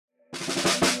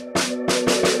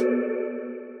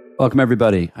Welcome,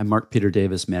 everybody. I'm Mark Peter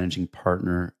Davis, managing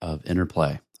partner of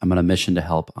Interplay. I'm on a mission to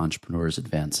help entrepreneurs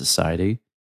advance society,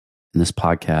 and this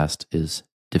podcast is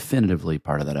definitively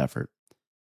part of that effort.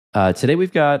 Today,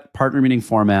 we've got partner meeting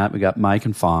format. We got Mike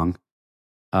and Phong.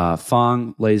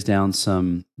 Phong lays down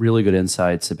some really good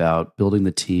insights about building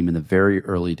the team in the very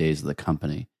early days of the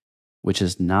company, which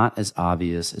is not as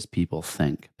obvious as people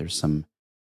think. There's some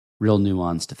real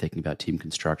nuance to thinking about team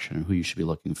construction and who you should be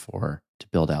looking for to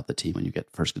build out the team when you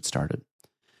first get started.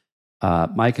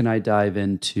 Mike and I dive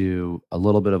into a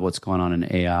little bit of what's going on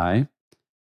in AI.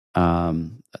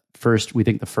 First, we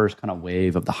think the first kind of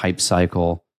wave of the hype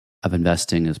cycle of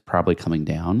investing is probably coming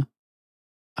down,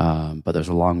 but there's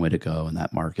a long way to go in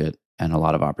that market and a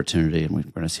lot of opportunity, and we're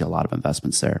going to see a lot of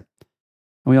investments there.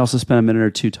 And we also spent a minute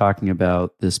or two talking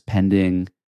about this pending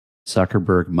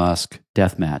Zuckerberg-Musk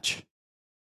death match,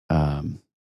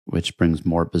 which brings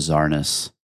more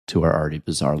bizarreness to our already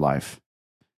bizarre life.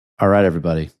 All right,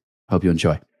 everybody. Hope you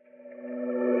enjoy.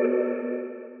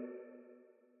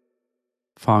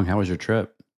 Phong, how was your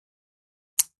trip?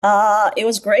 It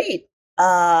was great.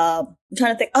 I'm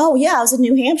trying to think. Oh, yeah, I was in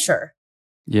New Hampshire.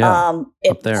 Yeah,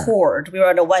 it poured. We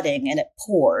were at a wedding and it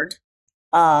poured,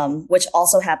 which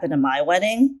also happened in my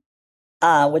wedding,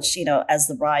 which, as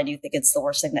the bride, you think it's the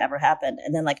worst thing to ever happen.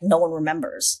 And then, no one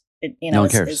remembers. No one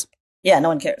cares. Yeah, no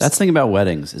one cares. That's the thing about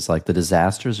weddings is the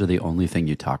disasters are the only thing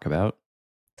you talk about.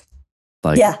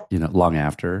 Long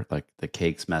after, the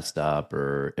cake's messed up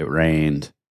or it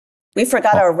rained. We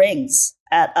forgot our rings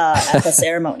at the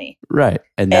ceremony. Right.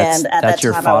 And that's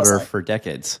your fodder for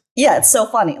decades. Yeah, it's so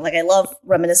funny. I love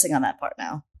reminiscing on that part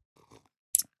now.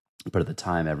 But at the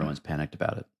time, everyone's panicked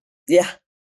about it. Yeah.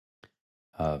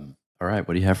 All right.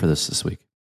 What do you have for this week?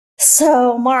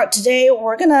 So, Mark, today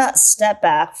we're going to step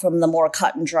back from the more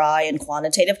cut and dry and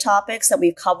quantitative topics that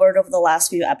we've covered over the last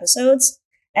few episodes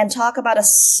and talk about a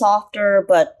softer,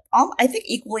 but I think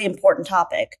equally important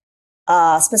topic,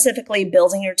 specifically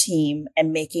building your team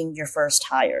and making your first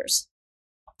hires.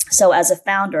 So as a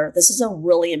founder, this is a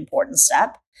really important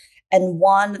step and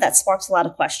one that sparks a lot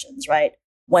of questions, right?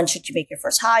 When should you make your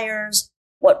first hires?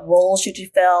 What roles should you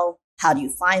fill? How do you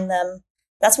find them?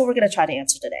 That's what we're going to try to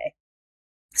answer today.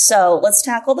 So let's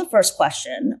tackle the first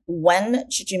question.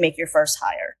 When should you make your first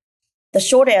hire? The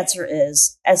short answer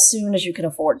is as soon as you can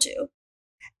afford to.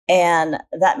 And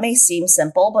that may seem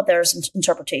simple, but there are some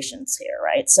interpretations here,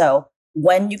 right? So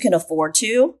when you can afford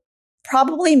to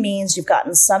probably means you've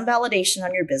gotten some validation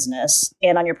on your business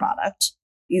and on your product.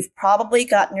 You've probably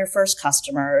gotten your first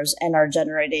customers and are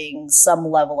generating some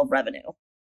level of revenue.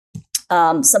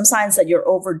 Some signs that you're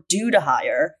overdue to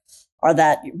hire are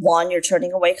that, one, you're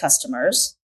turning away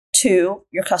customers. Two,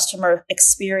 your customer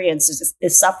experience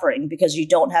is suffering because you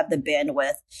don't have the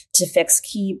bandwidth to fix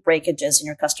key breakages in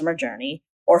your customer journey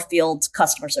or field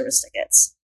customer service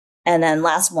tickets. And then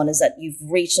last one is that you've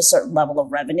reached a certain level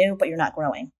of revenue, but you're not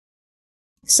growing.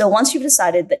 So once you've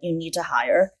decided that you need to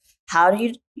hire, how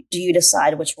do you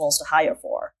decide which roles to hire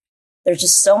for? There's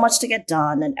just so much to get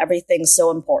done and everything's so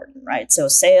important, right? So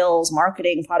sales,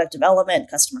 marketing, product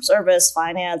development, customer service,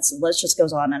 finance, the list just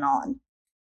goes on and on.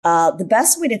 The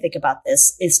best way to think about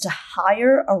this is to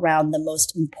hire around the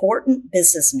most important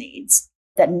business needs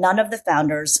that none of the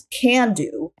founders can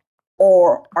do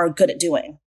or are good at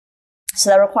doing.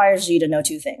 So that requires you to know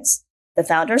two things: the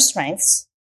founder's strengths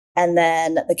and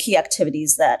then the key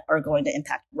activities that are going to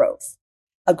impact growth.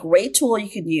 A great tool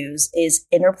you can use is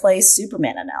Interplay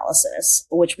Superman analysis,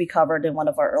 which we covered in one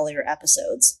of our earlier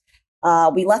episodes.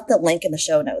 We left the link in the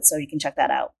show notes, so you can check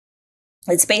that out.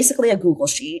 It's basically a Google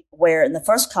sheet where in the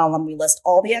first column, we list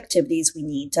all the activities we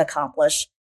need to accomplish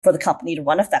for the company to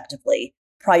run effectively,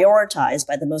 prioritized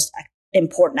by the most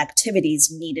important activities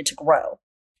needed to grow.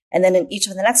 And then in each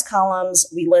of the next columns,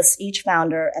 we list each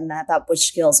founder and map out which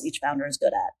skills each founder is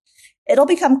good at. It'll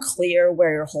become clear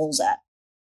where your hole's at.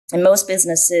 In most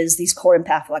businesses, these core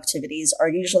impactful activities are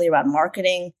usually around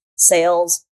marketing,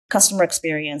 sales, customer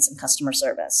experience, and customer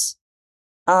service.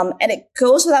 And it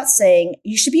goes without saying,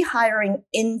 you should be hiring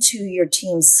into your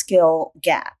team's skill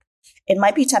gap. It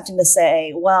might be tempting to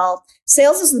say, well,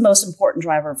 sales is the most important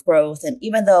driver of growth. And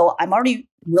even though I'm already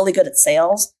really good at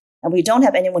sales and we don't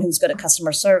have anyone who's good at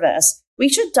customer service, we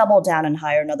should double down and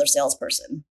hire another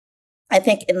salesperson. I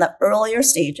think in the earlier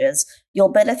stages, you'll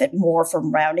benefit more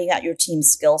from rounding out your team's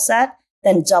skill set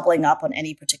than doubling up on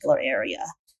any particular area.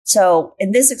 So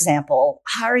in this example,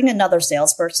 hiring another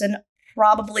salesperson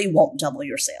probably won't double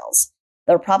your sales.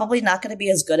 They're probably not going to be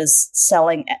as good as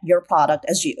selling your product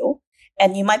as you.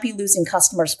 And you might be losing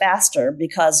customers faster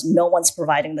because no one's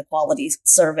providing the quality,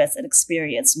 service, and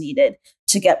experience needed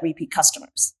to get repeat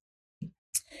customers.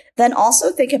 Then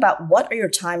also think about what are your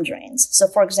time drains. So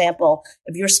for example,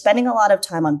 if you're spending a lot of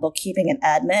time on bookkeeping and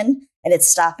admin and it's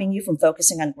stopping you from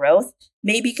focusing on growth,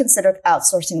 maybe consider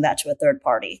outsourcing that to a third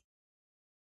party.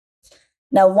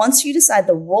 Now, once you decide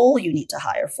the role you need to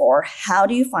hire for, how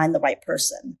do you find the right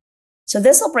person? So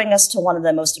this will bring us to one of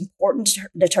the most important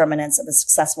determinants of a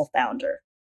successful founder,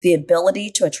 the ability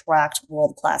to attract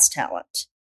world-class talent.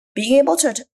 Being able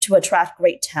to attract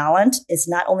great talent is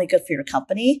not only good for your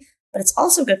company, but it's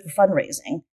also good for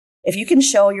fundraising. If you can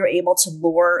show you're able to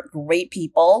lure great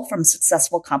people from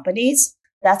successful companies,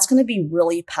 that's going to be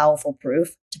really powerful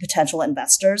proof to potential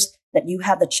investors that you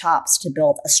have the chops to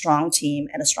build a strong team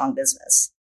and a strong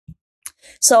business.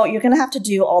 So you're going to have to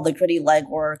do all the gritty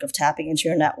legwork of tapping into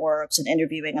your networks and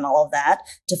interviewing and all of that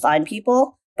to find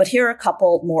people. But here are a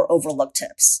couple more overlooked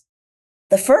tips.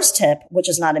 The first tip, which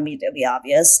is not immediately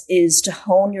obvious, is to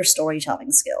hone your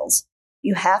storytelling skills.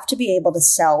 You have to be able to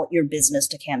sell your business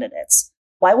to candidates.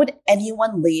 Why would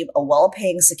anyone leave a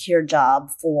well-paying, secure job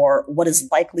for what is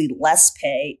likely less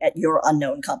pay at your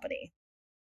unknown company?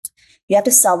 You have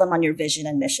to sell them on your vision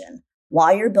and mission.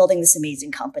 Why you're building this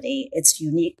amazing company, its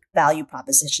unique value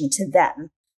proposition to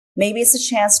them. Maybe it's a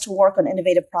chance to work on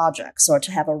innovative projects or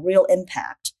to have a real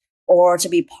impact or to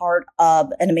be part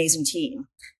of an amazing team.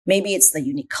 Maybe it's the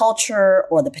unique culture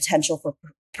or the potential for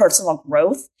personal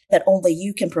growth that only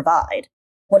you can provide.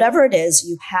 Whatever it is,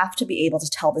 you have to be able to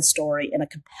tell the story in a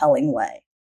compelling way.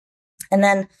 And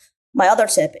then my other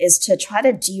tip is to try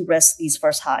to de-risk these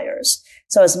first hires.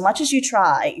 So as much as you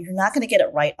try, you're not going to get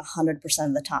it right 100%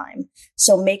 of the time.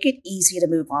 So make it easy to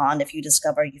move on if you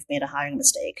discover you've made a hiring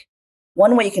mistake.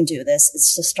 One way you can do this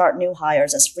is to start new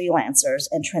hires as freelancers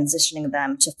and transitioning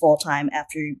them to full-time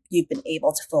after you've been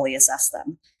able to fully assess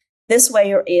them. This way,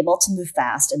 you're able to move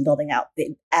fast in building out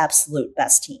the absolute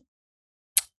best team.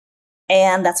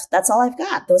 And that's all I've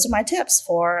got. Those are my tips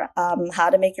for how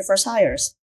to make your first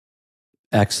hires.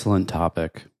 Excellent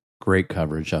topic. Great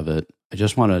coverage of it. I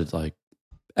just wanted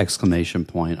exclamation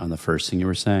point on the first thing you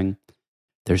were saying.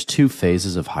 There's 2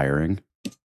 phases of hiring.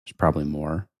 There's probably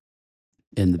more.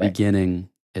 In the beginning,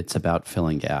 it's about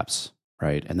filling gaps,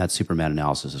 right? And that Superman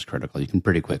analysis is critical. You can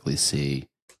pretty quickly see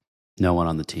no one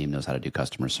on the team knows how to do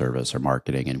customer service or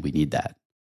marketing, and we need that.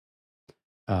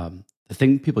 The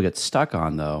thing people get stuck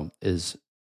on, though, is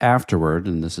afterward,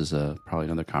 and this is probably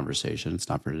another conversation, it's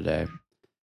not for today,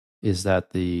 is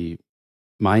that the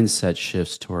mindset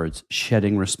shifts towards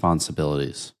shedding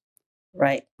responsibilities.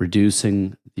 Right.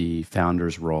 Reducing the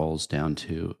founder's roles down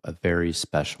to a very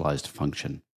specialized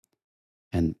function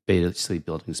and basically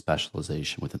building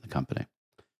specialization within the company.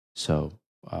 So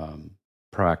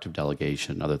proactive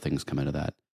delegation, other things come into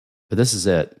that. But this is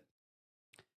it.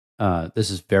 This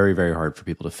is very, very hard for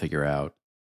people to figure out,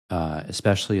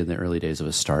 especially in the early days of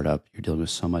a startup. You're dealing with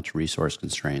so much resource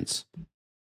constraints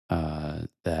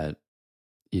that,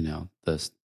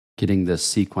 getting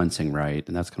this sequencing right,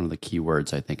 and that's kind of the key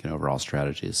words I think in overall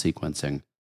strategy is sequencing,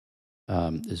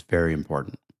 is very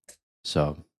important.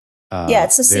 So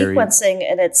it's the sequencing,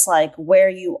 and it's like where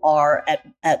you are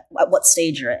at what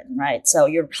stage you're in, right? So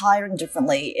you're hiring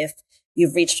differently if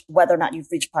whether or not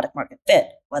you've reached product market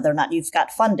fit, whether or not you've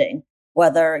got funding,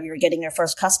 whether you're getting your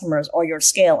first customers or you're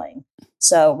scaling.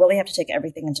 So really have to take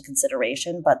everything into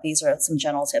consideration. But these are some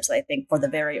general tips that I think for the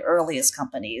very earliest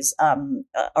companies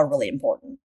are really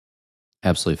important.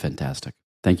 Absolutely fantastic.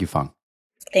 Thank you, Fang.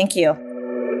 Thank you.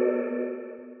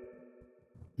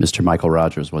 Mr. Michael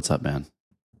Rogers, what's up, man?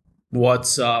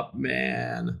 What's up,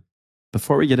 man?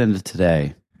 Before we get into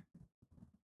today,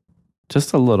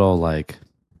 just a little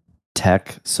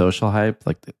tech social hype,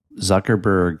 like the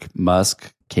Zuckerberg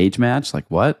Musk cage match. Like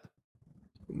what?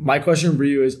 My question for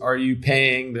you is, are you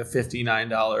paying the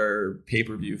 $59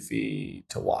 pay-per-view fee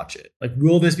to watch it? Like,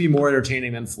 will this be more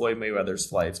entertaining than Floyd Mayweather's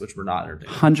fights, which were not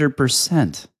entertaining?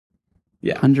 100%.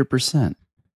 Yeah. 100%.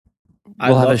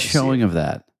 We'll have a showing of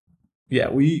that. Yeah,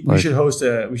 we should host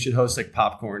like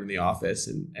popcorn in the office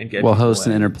and get. We'll host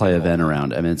an Interplay event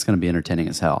around. I mean, it's going to be entertaining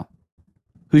as hell.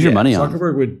 Who's your money on?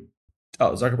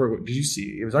 Zuckerberg. Did you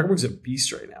see? Zuckerberg's a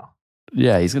beast right now.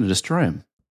 Yeah, he's going to destroy him.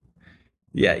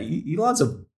 Yeah, Elon's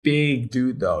a big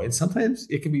dude though, and sometimes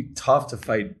it can be tough to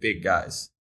fight big guys.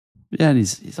 Yeah, and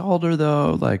he's older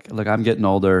though. Like I'm getting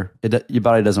older. Your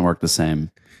body doesn't work the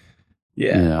same.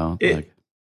 Yeah,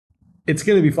 it's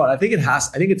going to be fun. I think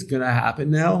it's going to happen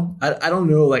now. I don't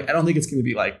know. I don't think it's going to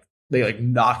be they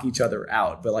knock each other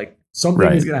out, but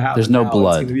something is going to happen. There's no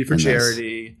blood. It's going to be for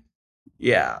charity.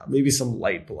 Yeah, maybe some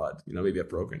light blood. Maybe a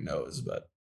broken nose, but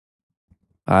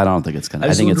I don't think it's going to.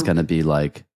 I think it's going to be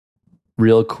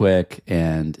real quick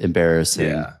and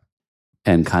embarrassing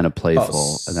and kind of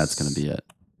playful, and that's going to be it.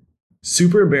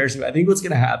 super embarrassing. I think what's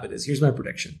going to happen is, here's my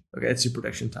prediction. Okay, it's your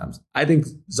prediction times. I think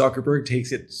Zuckerberg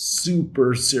takes it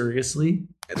super seriously,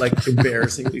 like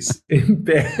embarrassingly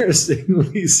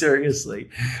seriously.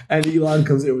 And Elon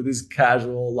comes in with his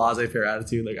casual, laissez-faire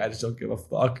attitude, like I just don't give a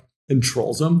fuck, and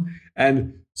trolls him.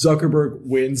 And Zuckerberg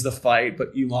wins the fight, but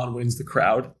Elon wins the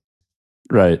crowd.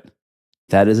 Right.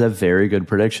 That is a very good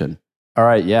prediction. All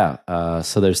right, yeah.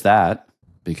 So there's that,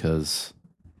 because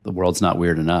the world's not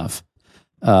weird enough.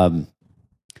 All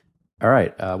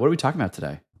right, what are we talking about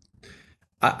today?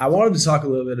 I wanted to talk a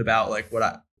little bit about like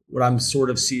what I'm sort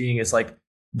of seeing is like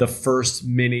the first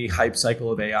mini hype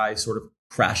cycle of AI sort of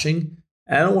crashing.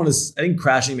 And I think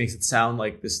crashing makes it sound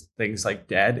like this thing's like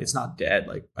dead. It's not dead.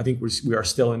 Like I think we are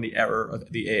still in the era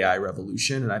of the AI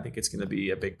revolution, and I think it's going to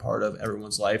be a big part of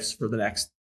everyone's lives for the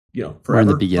next, forever. We're in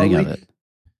the beginning of it.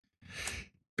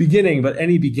 Beginning, but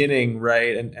any beginning,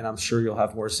 right? And I'm sure you'll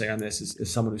have more to say on this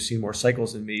as someone who's seen more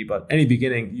cycles than me. But any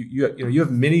beginning, you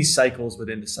have many cycles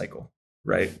within the cycle,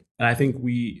 right? And I think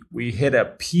we hit a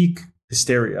peak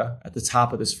hysteria at the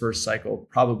top of this first cycle,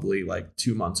 probably like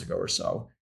 2 months ago or so,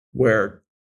 where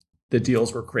the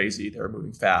deals were crazy, they were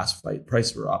moving fast,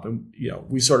 prices were up, and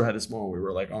we sort of had this moment where we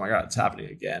were like, oh my god, it's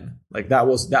happening again. Like that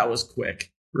was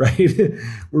quick, right?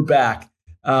 We're back.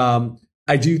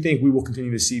 I do think we will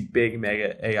continue to see big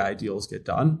mega AI deals get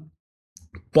done.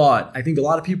 But I think a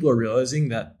lot of people are realizing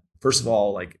that, first of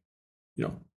all, like,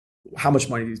 how much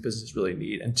money these businesses really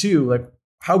need. And two, like,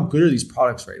 how good are these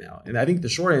products right now? And I think the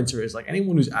short answer is, like,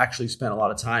 anyone who's actually spent a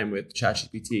lot of time with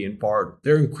ChatGPT and Bard,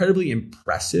 they're incredibly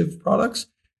impressive products,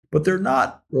 but they're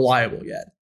not reliable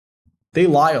yet. They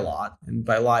lie a lot. And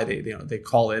by lie, they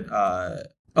call it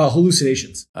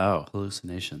hallucinations. Oh,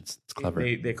 hallucinations. It's clever.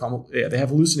 They have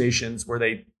hallucinations where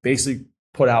they basically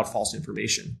put out false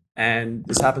information. And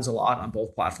this happens a lot on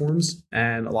both platforms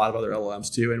and a lot of other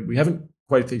LLMs too. And we haven't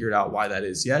quite figured out why that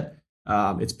is yet.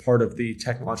 It's part of the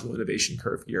technological innovation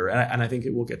curve here. And I think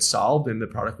it will get solved and the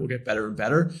product will get better and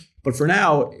better. But for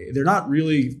now, they're not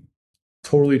really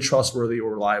totally trustworthy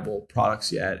or reliable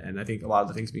products yet. And I think a lot of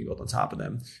the things being built on top of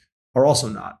them are also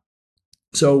not.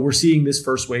 So we're seeing this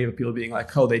first wave of people being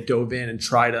like, oh, they dove in and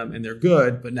tried them and they're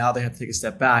good, but now they have to take a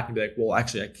step back and be like, well,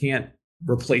 actually, I can't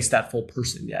replace that full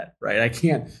person yet, right? I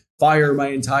can't fire my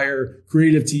entire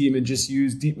creative team and just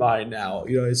use DeepMind now,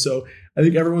 So I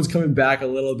think everyone's coming back a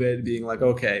little bit and being like,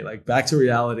 okay, like back to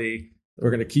reality.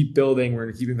 We're going to keep building. We're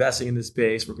going to keep investing in this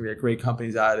space. We're going to get great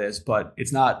companies out of this, but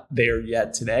it's not there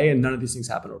yet today. And none of these things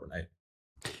happen overnight.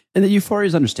 And the euphoria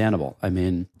is understandable. I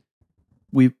mean,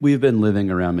 We've been living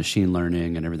around machine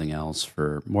learning and everything else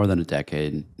for more than a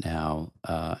decade now.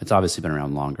 It's obviously been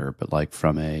around longer, but like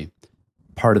from a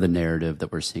part of the narrative that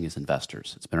we're seeing as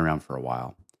investors, it's been around for a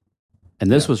while.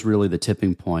 And this was really the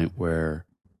tipping point where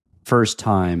first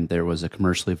time there was a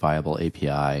commercially viable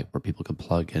API where people could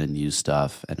plug in and use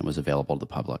stuff and it was available to the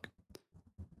public.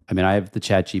 I mean, I have the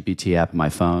ChatGPT app on my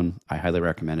phone. I highly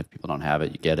recommend if people don't have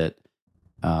it, you get it.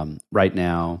 Right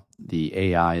now, the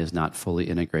AI is not fully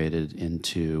integrated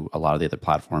into a lot of the other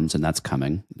platforms, and that's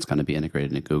coming. It's going to be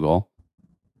integrated into Google.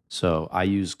 So I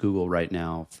use Google right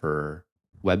now for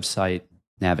website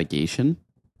navigation.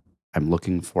 I'm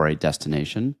looking for a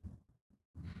destination.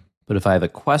 But if I have a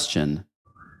question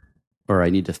or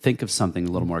I need to think of something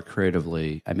a little more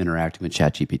creatively, I'm interacting with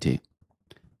ChatGPT.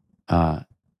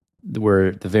 We're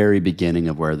at the very beginning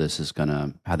of where this is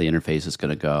how the interface is going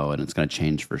to go, and it's going to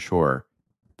change for sure.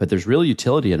 But there's real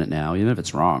utility in it now, even if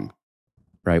it's wrong,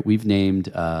 right? We've named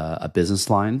a business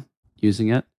line using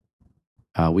it.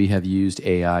 We have used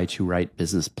AI to write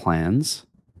business plans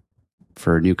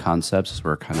for new concepts as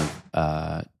we're kind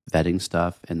of vetting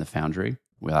stuff in the Foundry.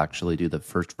 We'll actually do the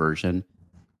first version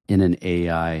in an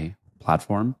AI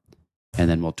platform, and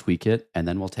then we'll tweak it, and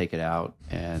then we'll take it out,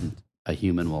 and a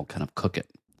human will kind of cook it,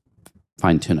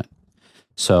 fine-tune it.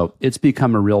 So it's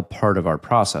become a real part of our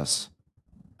process.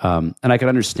 And I can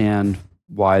understand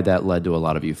why that led to a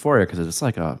lot of euphoria, because it's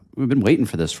like we've been waiting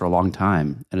for this for a long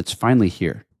time, and it's finally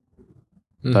here.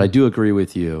 Mm. But I do agree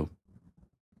with you.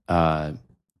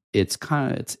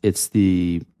 It's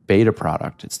the beta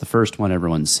product. It's the first one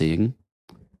everyone's seeing,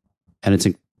 and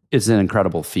it's an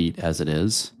incredible feat as it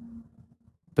is.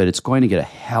 But it's going to get a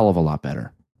hell of a lot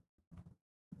better,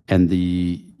 and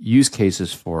the use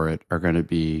cases for it are going to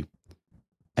be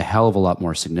a hell of a lot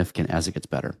more significant as it gets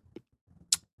better.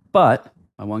 But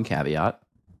my one caveat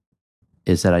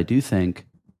is that I do think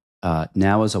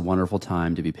now is a wonderful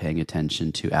time to be paying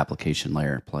attention to application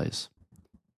layer plays,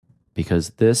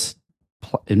 because this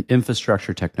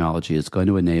infrastructure technology is going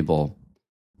to enable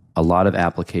a lot of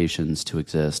applications to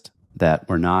exist that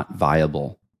were not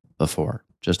viable before,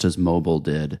 just as mobile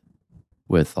did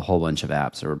with a whole bunch of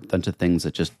apps or a bunch of things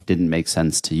that just didn't make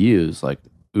sense to use. Like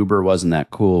Uber wasn't that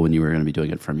cool when you were going to be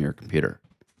doing it from your computer.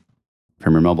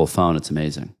 From your mobile phone, it's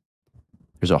amazing.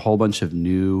 There's a whole bunch of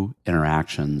new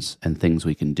interactions and things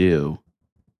we can do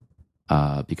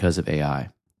because of AI.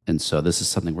 And so this is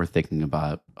something we're thinking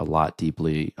about a lot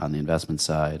deeply on the investment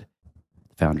side,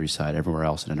 the Foundry side, everywhere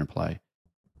else at Interplay.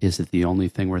 Is it the only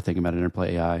thing we're thinking about at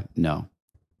Interplay AI? No.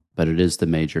 But it is the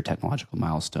major technological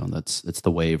milestone. It's the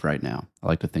wave right now. I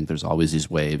like to think there's always these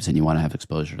waves and you want to have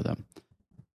exposure to them.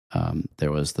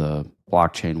 There was the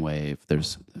blockchain wave.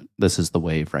 This is the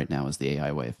wave right now, is the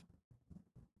AI wave.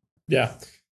 Yeah.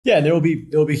 Yeah. And there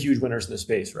will be huge winners in the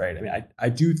space, right? I mean, I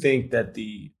do think that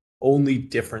the only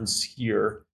difference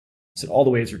here is that all the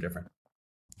waves are different.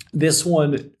 This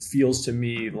one feels to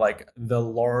me like the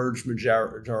large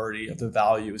majority of the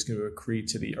value is going to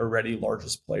accrete to the already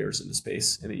largest players in the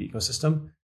space, in the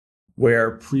ecosystem,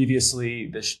 where previously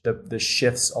the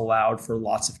shifts allowed for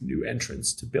lots of new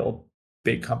entrants to build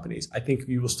big companies. I think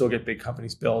you will still get big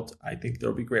companies built. I think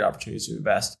there'll be great opportunities to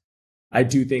invest. I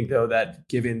do think, though, that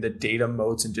given the data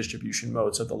moats and distribution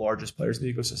moats of the largest players in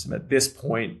the ecosystem at this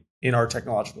point in our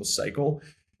technological cycle,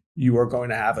 you are going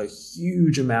to have a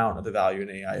huge amount of the value in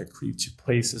AI accrete to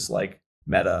places like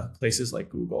Meta, places like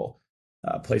Google,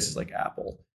 places like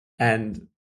Apple, and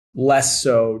less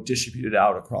so distributed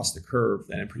out across the curve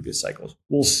than in previous cycles.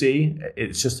 We'll see.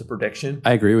 It's just a prediction.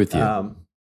 I agree with you.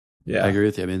 Yeah, I agree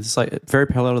with you. I mean, it's like very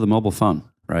parallel to the mobile phone,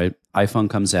 right? iPhone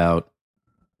comes out.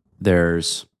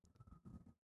 There's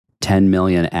 10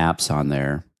 million apps on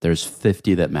there. There's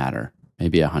 50 that matter,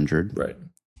 maybe 100. Right.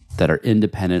 That are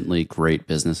independently great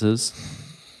businesses.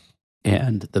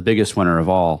 And the biggest winner of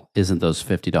all isn't those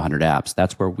 50 to 100 apps.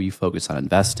 That's where we focus on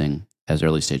investing as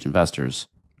early stage investors.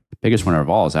 The biggest winner of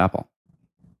all is Apple.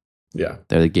 Yeah.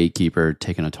 They're the gatekeeper,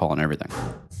 taking a toll on everything.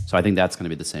 So I think that's going to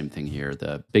be the same thing here.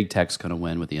 The big tech's going to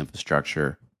win with the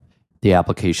infrastructure. The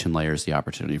application layer is the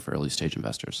opportunity for early stage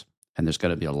investors. And there's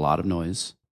going to be a lot of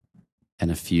noise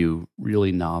and a few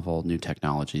really novel new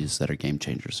technologies that are game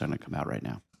changers that are going to come out right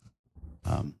now.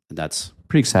 And that's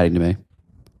pretty exciting to me.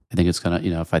 I think it's going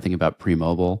to, if I think about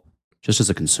pre-mobile, just as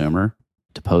a consumer,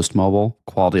 to post-mobile,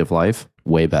 quality of life,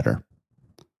 way better.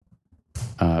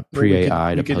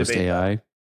 Pre-AI to post-AI.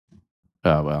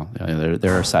 Oh, well,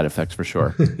 there are side effects for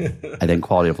sure. I think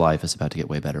quality of life is about to get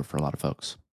way better for a lot of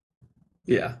folks.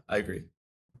 Yeah, I agree.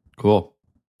 Cool.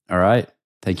 All right.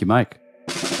 Thank you, Mike.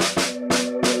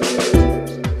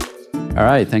 All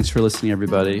right. Thanks for listening,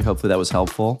 everybody. Hopefully that was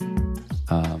helpful.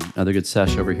 Another good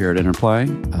sesh over here at Interplay,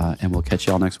 and we'll catch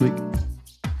you all next week.